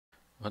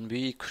When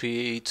we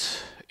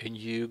create a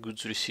new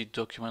goods receipt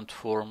document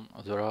form,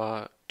 there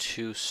are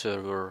two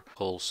server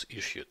calls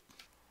issued.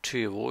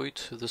 To avoid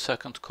the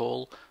second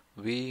call,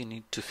 we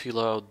need to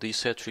fill out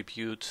this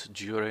attribute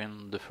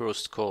during the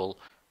first call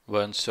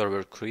when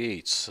server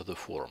creates the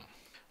form.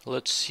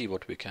 Let's see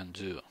what we can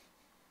do.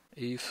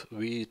 If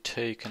we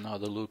take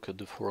another look at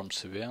the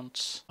form's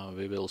events,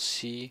 we will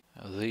see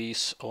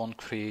this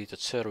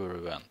onCreated_server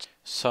event.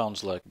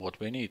 Sounds like what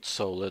we need,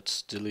 so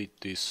let's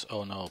delete this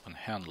onOpen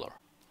handler.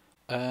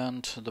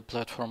 And the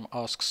platform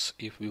asks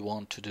if we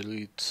want to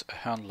delete a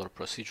handler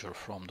procedure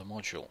from the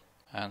module.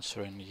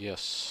 Answering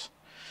yes.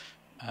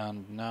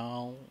 And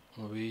now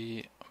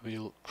we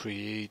will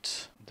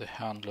create the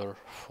handler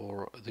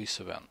for this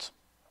event.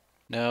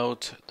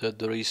 Note that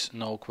there is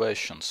no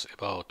questions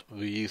about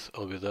with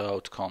or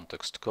without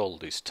context call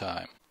this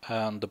time,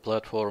 and the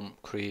platform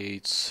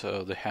creates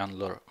the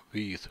handler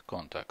with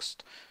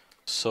context,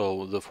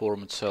 so the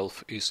form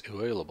itself is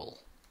available.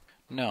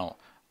 Now,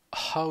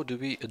 how do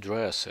we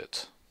address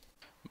it?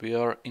 We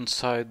are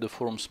inside the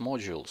forms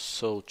module,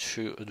 so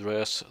to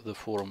address the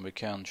form we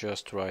can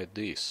just write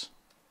this.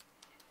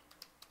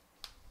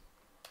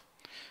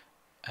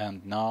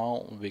 And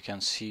now we can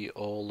see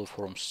all the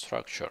form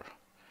structure.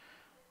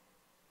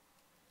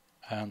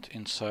 And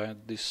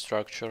inside this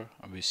structure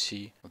we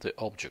see the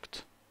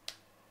object.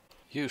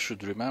 You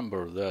should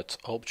remember that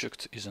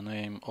object is a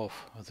name of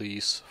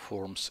this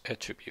form's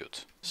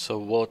attribute. So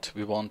what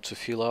we want to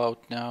fill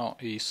out now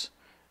is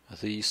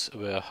this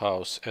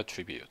warehouse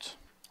attribute.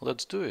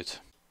 Let's do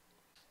it.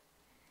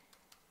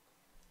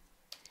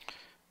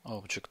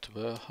 Object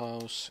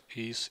warehouse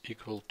is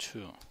equal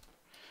to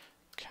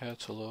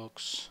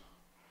catalogs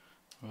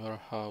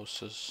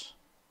warehouses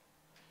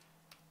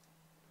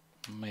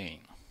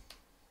main.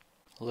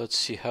 Let's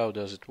see how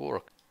does it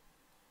work.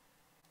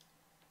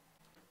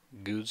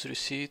 Goods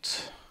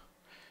receipt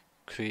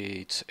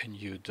creates a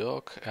new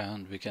doc,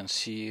 and we can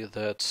see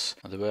that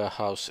the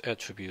warehouse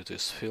attribute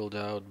is filled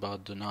out,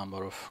 but the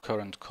number of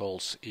current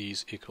calls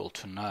is equal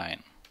to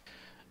 9.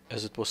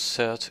 As it was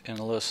said in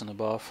a lesson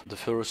above, the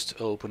first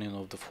opening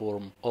of the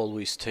form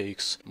always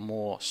takes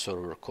more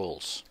server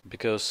calls,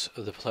 because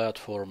the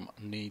platform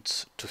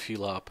needs to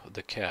fill up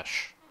the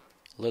cache.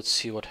 Let's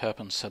see what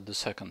happens at the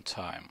second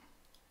time.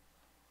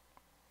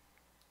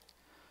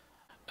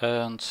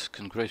 And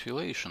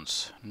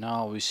congratulations,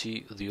 now we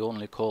see the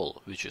only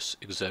call, which is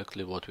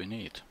exactly what we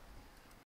need.